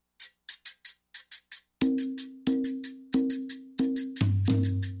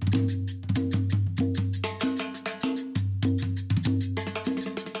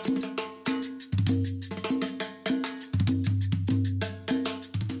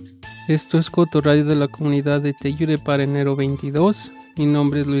Esto es Cotorradio de la comunidad de Teyure para enero 22. Mi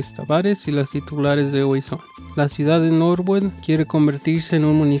nombre es Luis Tavares y los titulares de hoy son: la ciudad de Norwood quiere convertirse en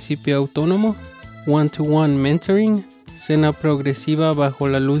un municipio autónomo, one-to-one mentoring, Cena Progresiva bajo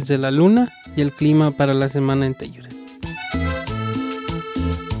la luz de la luna y el clima para la semana en Teyure.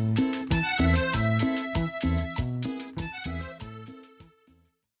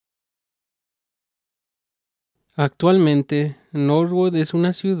 Actualmente, Norwood es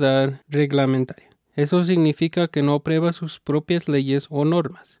una ciudad reglamentaria. Eso significa que no aprueba sus propias leyes o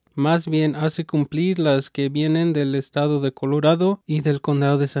normas. Más bien hace cumplir las que vienen del estado de Colorado y del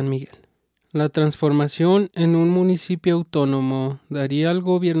condado de San Miguel. La transformación en un municipio autónomo daría al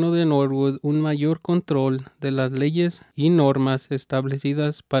gobierno de Norwood un mayor control de las leyes y normas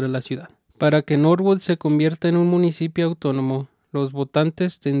establecidas para la ciudad. Para que Norwood se convierta en un municipio autónomo, los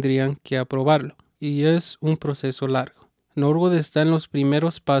votantes tendrían que aprobarlo, y es un proceso largo. Norwood está en los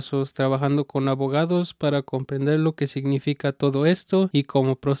primeros pasos trabajando con abogados para comprender lo que significa todo esto y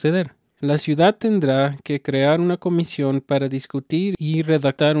cómo proceder. La ciudad tendrá que crear una comisión para discutir y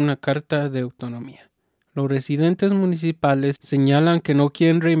redactar una carta de autonomía. Los residentes municipales señalan que no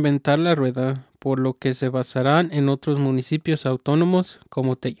quieren reinventar la rueda, por lo que se basarán en otros municipios autónomos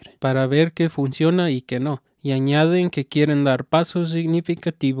como Teyure, para ver qué funciona y qué no, y añaden que quieren dar pasos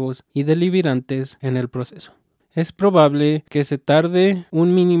significativos y deliberantes en el proceso. Es probable que se tarde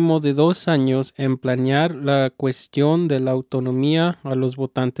un mínimo de 2 años en planear la cuestión de la autonomía a los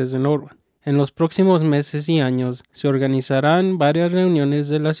votantes de Norwood. En los próximos meses y años se organizarán varias reuniones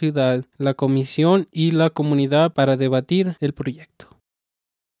de la ciudad, la comisión y la comunidad para debatir el proyecto.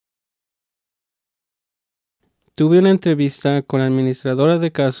 Tuve una entrevista con la administradora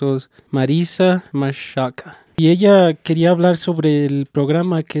de casos, Marisa Mashaka, y ella quería hablar sobre el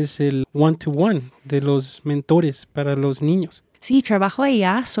programa que es el one-to-one de los mentores para los niños. Sí, trabajo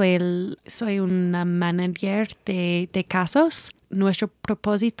allá, soy una manager de casos. Nuestro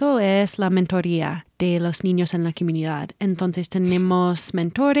propósito es la mentoría de los niños en la comunidad. Entonces tenemos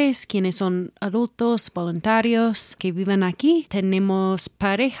mentores, quienes son adultos, voluntarios que viven aquí. Tenemos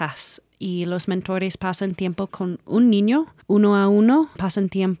parejas y los mentores pasan tiempo con un niño, uno a uno, pasan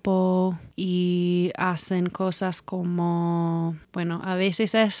tiempo y hacen cosas como, a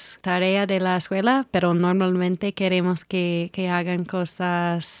veces es tarea de la escuela, pero normalmente queremos que hagan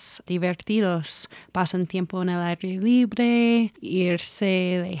cosas divertidas. Pasan tiempo en el aire libre, irse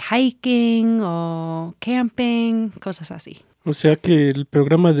de hiking o camping, cosas así. O sea que el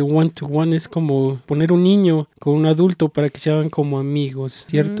programa de one-to-one es como poner un niño con un adulto para que se hagan como amigos,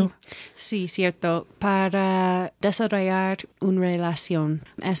 ¿cierto? Sí, cierto. Para desarrollar una relación.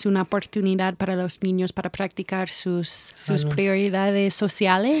 Es una oportunidad para los niños para practicar sus prioridades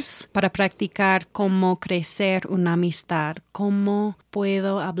sociales, para practicar cómo crecer una amistad, cómo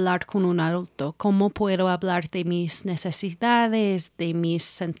puedo hablar con un adulto, cómo puedo hablar de mis necesidades, de mis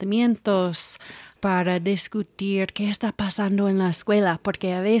sentimientos, para discutir qué está pasando en la escuela,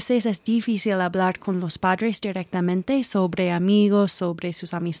 porque a veces es difícil hablar con los padres directamente sobre amigos, sobre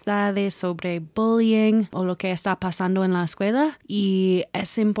sus amistades, sobre bullying o lo que está pasando en la escuela, y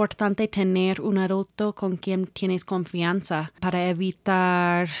es importante tener un adulto con quien tienes confianza para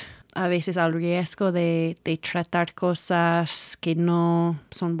evitar a veces al riesgo de tratar cosas que no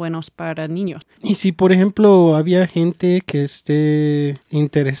son buenos para niños. Y si, por ejemplo, había gente que esté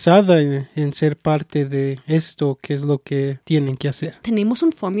interesada en ser parte de esto, ¿qué es lo que tienen que hacer? Tenemos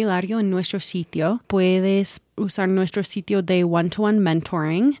un formulario en nuestro sitio. Puedes usar nuestro sitio de one-to-one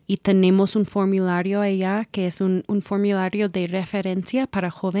mentoring y tenemos un formulario allá que es un formulario de referencia para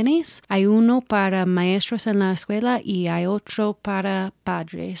jóvenes. Hay uno para maestros en la escuela y hay otro para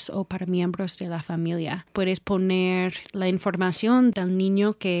padres o para miembros de la familia. Puedes poner la información del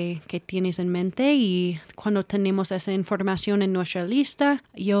niño que tienes en mente, y cuando tenemos esa información en nuestra lista,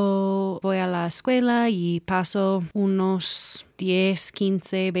 yo voy a la escuela y paso unos 10,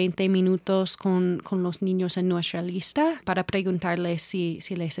 15, 20 minutos con los niños en nuestra lista para preguntarles si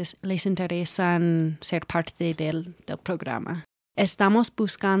les interesan ser parte del programa. Estamos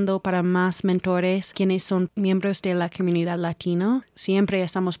buscando para más mentores quienes son miembros de la comunidad latina. Siempre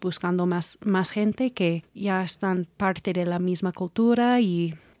estamos buscando más gente que ya están parte de la misma cultura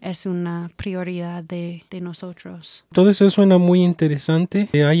y es una prioridad de nosotros. Todo eso suena muy interesante.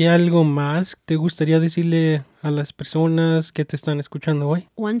 ¿Hay algo más que te gustaría decirle a las personas que te están escuchando hoy?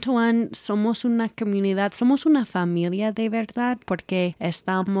 One to One somos una comunidad, somos una familia de verdad porque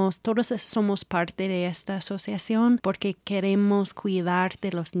todos somos parte de esta asociación porque queremos cuidar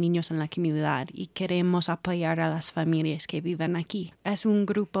de los niños en la comunidad y queremos apoyar a las familias que viven aquí. Es un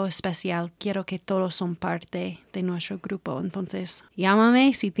grupo especial, quiero que todos son parte de nuestro grupo, entonces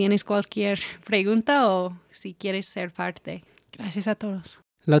llámame si tienes cualquier pregunta o si quieres ser parte. Gracias a todos.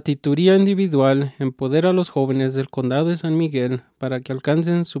 La tutoría individual empodera a los jóvenes del condado de San Miguel para que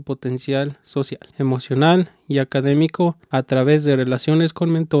alcancen su potencial social, emocional y académico a través de relaciones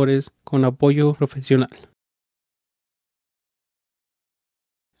con mentores con apoyo profesional.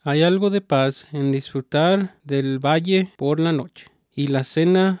 Hay algo de paz en disfrutar del valle por la noche, y la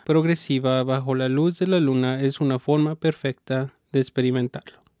cena progresiva bajo la luz de la luna es una forma perfecta de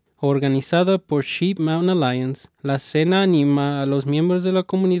experimentarlo. Organizada por Sheep Mountain Alliance, la cena anima a los miembros de la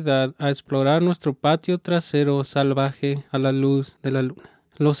comunidad a explorar nuestro patio trasero salvaje a la luz de la luna.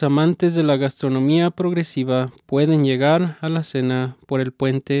 Los amantes de la gastronomía progresiva pueden llegar a la cena por el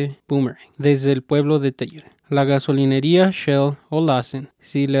puente Boomerang desde el pueblo de Taylor, la gasolinería Shell o Lawson.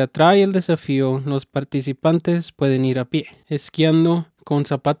 Si le atrae el desafío, los participantes pueden ir a pie, esquiando, con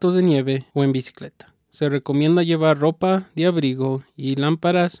zapatos de nieve o en bicicleta. Se recomienda llevar ropa de abrigo y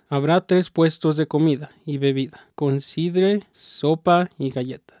lámparas. Habrá 3 puestos de comida y bebida, con sidre, sopa y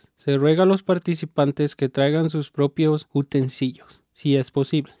galletas. Se ruega a los participantes que traigan sus propios utensilios, si es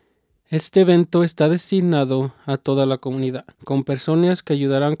posible. Este evento está destinado a toda la comunidad, con personas que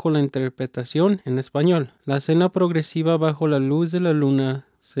ayudarán con la interpretación en español. La cena progresiva bajo la luz de la luna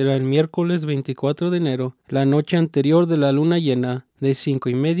será el miércoles 24 de enero, la noche anterior de la luna llena, de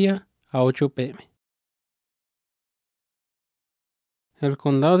 5:30 a 8 p.m. El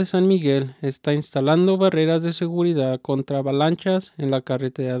condado de San Miguel está instalando barreras de seguridad contra avalanchas en la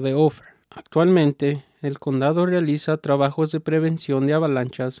carretera de Ophir. Actualmente, el condado realiza trabajos de prevención de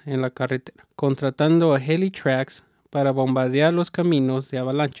avalanchas en la carretera, contratando a Heli-Trax para bombardear los caminos de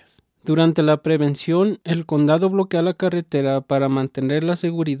avalanchas. Durante la prevención, el condado bloquea la carretera para mantener la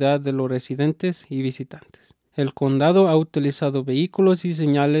seguridad de los residentes y visitantes. El condado ha utilizado vehículos y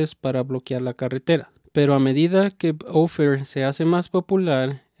señales para bloquear la carretera, pero a medida que Ophir se hace más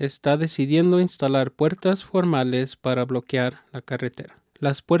popular, está decidiendo instalar puertas formales para bloquear la carretera.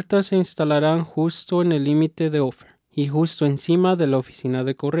 Las puertas se instalarán justo en el límite de Ophir y justo encima de la oficina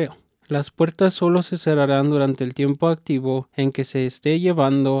de correo. Las puertas solo se cerrarán durante el tiempo activo en que se esté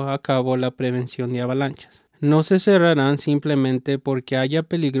llevando a cabo la prevención de avalanchas. No se cerrarán simplemente porque haya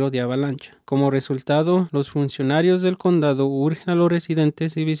peligro de avalancha. Como resultado, los funcionarios del condado urgen a los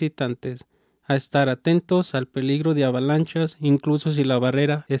residentes y visitantes a estar atentos al peligro de avalanchas incluso si la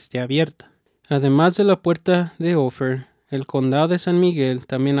barrera esté abierta. Además de la puerta de Ophir, el condado de San Miguel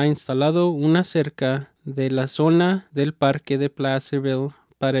también ha instalado una cerca de la zona del parque de Placerville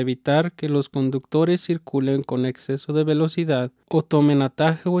para evitar que los conductores circulen con exceso de velocidad o tomen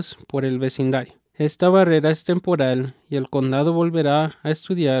atajos por el vecindario. Esta barrera es temporal y el condado volverá a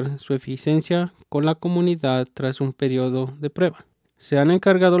estudiar su eficiencia con la comunidad tras un periodo de prueba. Se han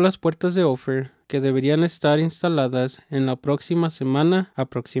encargado las puertas de Ophir, que deberían estar instaladas en la próxima semana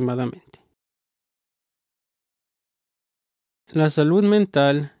aproximadamente. La salud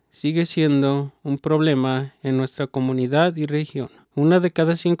mental sigue siendo un problema en nuestra comunidad y región. 1 de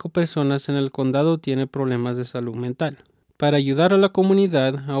cada 5 personas en el condado tiene problemas de salud mental. Para ayudar a la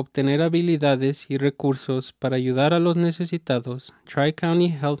comunidad a obtener habilidades y recursos para ayudar a los necesitados,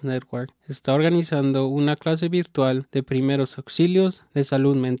 Tri-County Health Network está organizando una clase virtual de primeros auxilios de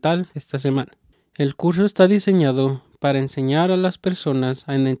salud mental esta semana. El curso está diseñado para enseñar a las personas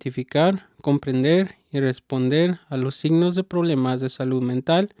a identificar, comprender y responder a los signos de problemas de salud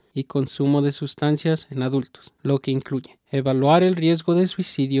mental y consumo de sustancias en adultos, lo que incluye evaluar el riesgo de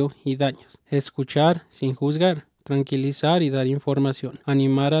suicidio y daños, escuchar sin juzgar, tranquilizar y dar información,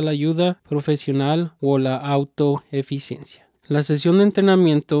 animar a la ayuda profesional o la autoeficiencia. La sesión de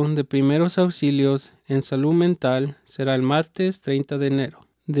entrenamiento de primeros auxilios en salud mental será el martes 30 de enero,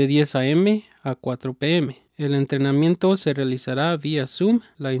 de 10 a.m. a 4 p.m. El entrenamiento se realizará vía Zoom.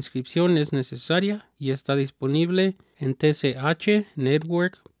 La inscripción es necesaria y está disponible en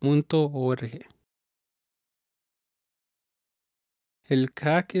tchnetwork.org. El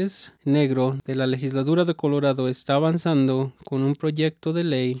caucus negro de la legislatura de Colorado está avanzando con un proyecto de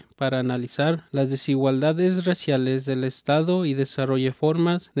ley para analizar las desigualdades raciales del estado y desarrolle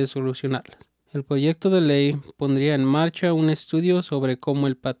formas de solucionarlas. El proyecto de ley pondría en marcha un estudio sobre cómo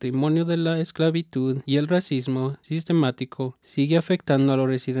el patrimonio de la esclavitud y el racismo sistemático sigue afectando a los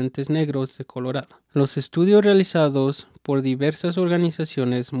residentes negros de Colorado. Los estudios realizados por diversas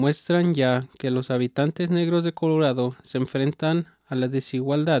organizaciones muestran ya que los habitantes negros de Colorado se enfrentan a las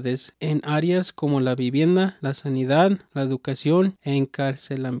desigualdades en áreas como la vivienda, la sanidad, la educación e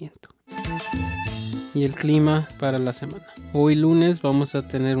encarcelamiento. Y el clima para la semana. Hoy lunes vamos a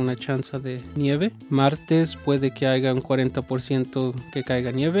tener una chance de nieve. Martes puede que haya un 40% que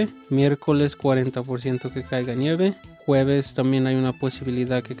caiga nieve. Miércoles 40% que caiga nieve. Jueves también hay una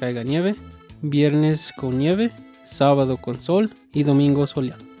posibilidad que caiga nieve. Viernes con nieve. Sábado con sol. Y domingo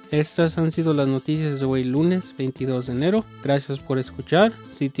soleado. Estas han sido las noticias de hoy lunes 22 de enero. Gracias por escuchar.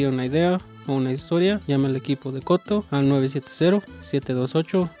 Si tiene una idea o una historia, llame al equipo de Coto al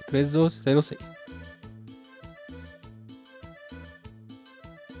 970-728-3206.